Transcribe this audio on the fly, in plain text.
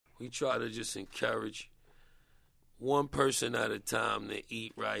we try to just encourage one person at a time to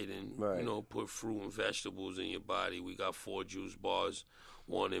eat right and you know, put fruit and vegetables in your body. We got 4 juice bars,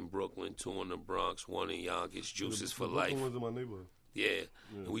 1 in Brooklyn, 2 in the Bronx, 1 in Yonkers. Juices for life. Brooklyn was in my neighborhood. Yeah.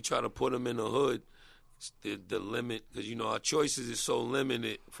 And we try to put them in the hood. The limit, because you know our choices is so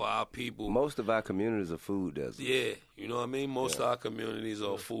limited for our people. Most of our communities are food deserts. Yeah, you know what I mean. Most of our communities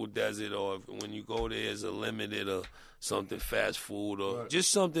are food desert, or when you go there, it's a limited or something fast food or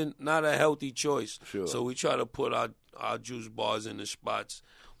just something not a healthy choice. Sure. So we try to put our juice bars in the spots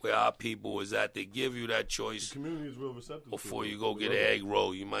where our people is at. They give you that choice. The community is real receptive. Before you go get an egg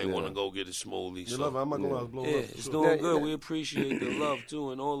roll, you might want to go get a smoothie. So, I'm not gonna blow up. It's doing good. We appreciate the love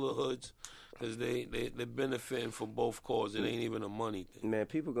too in all the hoods. Because they're benefiting from both causes. It ain't even a money thing. Man,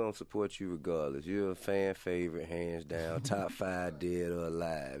 people going to support you regardless. You're a fan favorite, hands down, top 5 dead or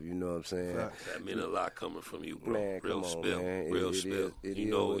alive. You know what I'm saying? That mean a lot coming from you, bro. Man, Real come on, spill. man. Real spill.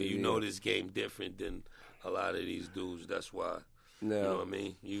 You know this game different than a lot of these dudes. That's why. No. You know what I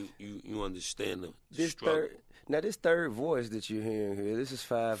mean? You understand the struggle. This third voice that you're hearing here, this is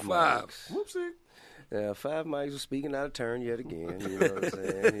 5 mics. Whoopsie. 5 mics are speaking out of turn yet again. You know what I'm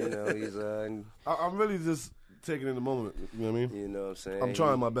saying? You know, he's I'm really just taking in the moment. You know what I mean? You know what I'm saying? I'm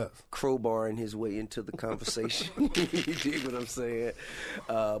trying my best. Crowbarring his way into the conversation. You dig what I'm saying?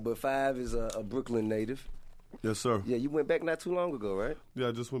 But 5 is a Brooklyn native. Yes, sir. Yeah, you went back not too long ago, right? Yeah,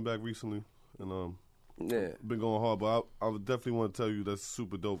 I just went back recently, and yeah, been going hard. But I would definitely want to tell you that's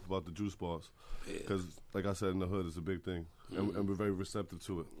super dope about the juice bars, because like I said, in the hood, it's a big thing, and we're very receptive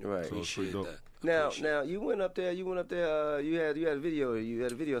to it. Right. So it's pretty dope. Now, you went up there. You had a video. You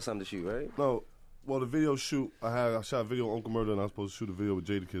had a video or something to shoot, right? No, well, the video shoot I shot a video on Uncle Murder, and I was supposed to shoot a video with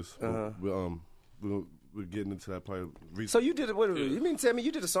Jadakiss. We're getting into that probably recently. So you did it? What you mean? Tell me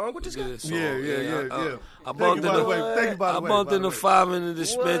you did a song with this guy? Yeah. I bumped in the 5 in the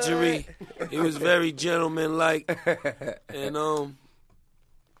dispensary. He was very gentleman-like, and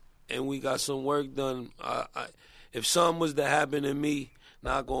we got some work done. If something was to happen to me,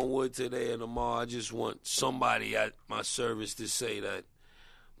 knock on wood today or tomorrow, I just want somebody at my service to say that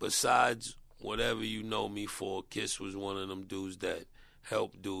besides whatever you know me for, Kiss was one of them dudes that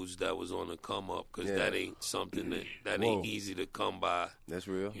helped dudes that was on the come up, because that ain't something that ain't easy to come by. That's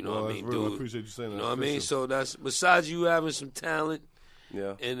real. You know what I mean, real. dude? I appreciate you saying that. You know what I mean? So that's besides you having some talent.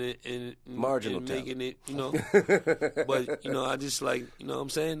 Yeah. And marginal and talent. making it, you know. But, you know, I just like, you know what I'm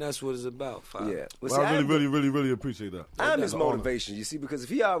saying? That's what it's about. 5. Yeah. Well, I really appreciate that. I'm his motivation, you see, because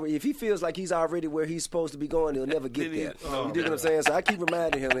if he feels like he's already where he's supposed to be going, he'll never get there. You dig what I'm saying? So I keep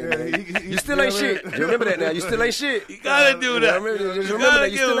reminding him, you still ain't shit. You remember that now. You still ain't shit. You gotta do that. Just remember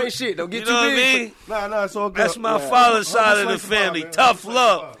that. You still ain't shit. Don't get too big. Nah, it's all good. That's my father's side of the family. Tough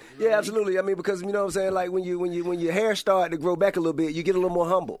love. Yeah, absolutely. I mean, because you know what I'm saying. Like when your hair start to grow back a little bit, you get a little more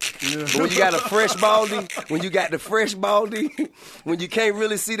humble. Yeah. But when you got a fresh baldy, when you got the fresh baldy, when you can't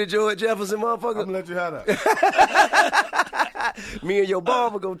really see the George Jefferson motherfucker, I'm gonna let you have that. Me and your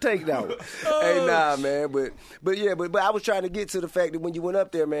barber gonna take that one. Hey, nah, man. But I was trying to get to the fact that when you went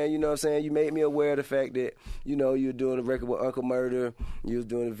up there, man, you know what I'm saying. You made me aware of the fact that you know you were doing a record with Uncle Murder. You was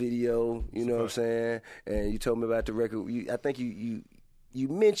doing a video. You know what I'm saying. And you told me about the record. I think you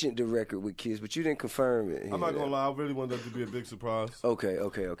mentioned the record with Kiss, but you didn't confirm it. I'm not gonna lie, I really wanted that to be a big surprise. Okay. You know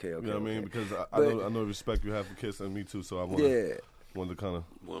what I mean? Because I know the respect you have for Kiss and me too, so I wanted to kind of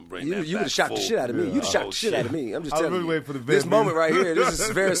you would have shocked the shit out of me. You'd have shocked the shit out of me. I'm just telling you. I was really waiting for the this moment right here. This is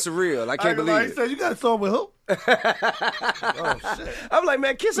very surreal. I can't believe it. He said, "You got a song with who?" Oh shit! I'm like,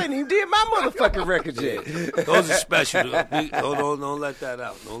 man, Kiss ain't even did my motherfucking record yet. Those are special. Don't let that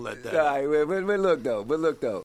out. Don't let that out. All right, but look though.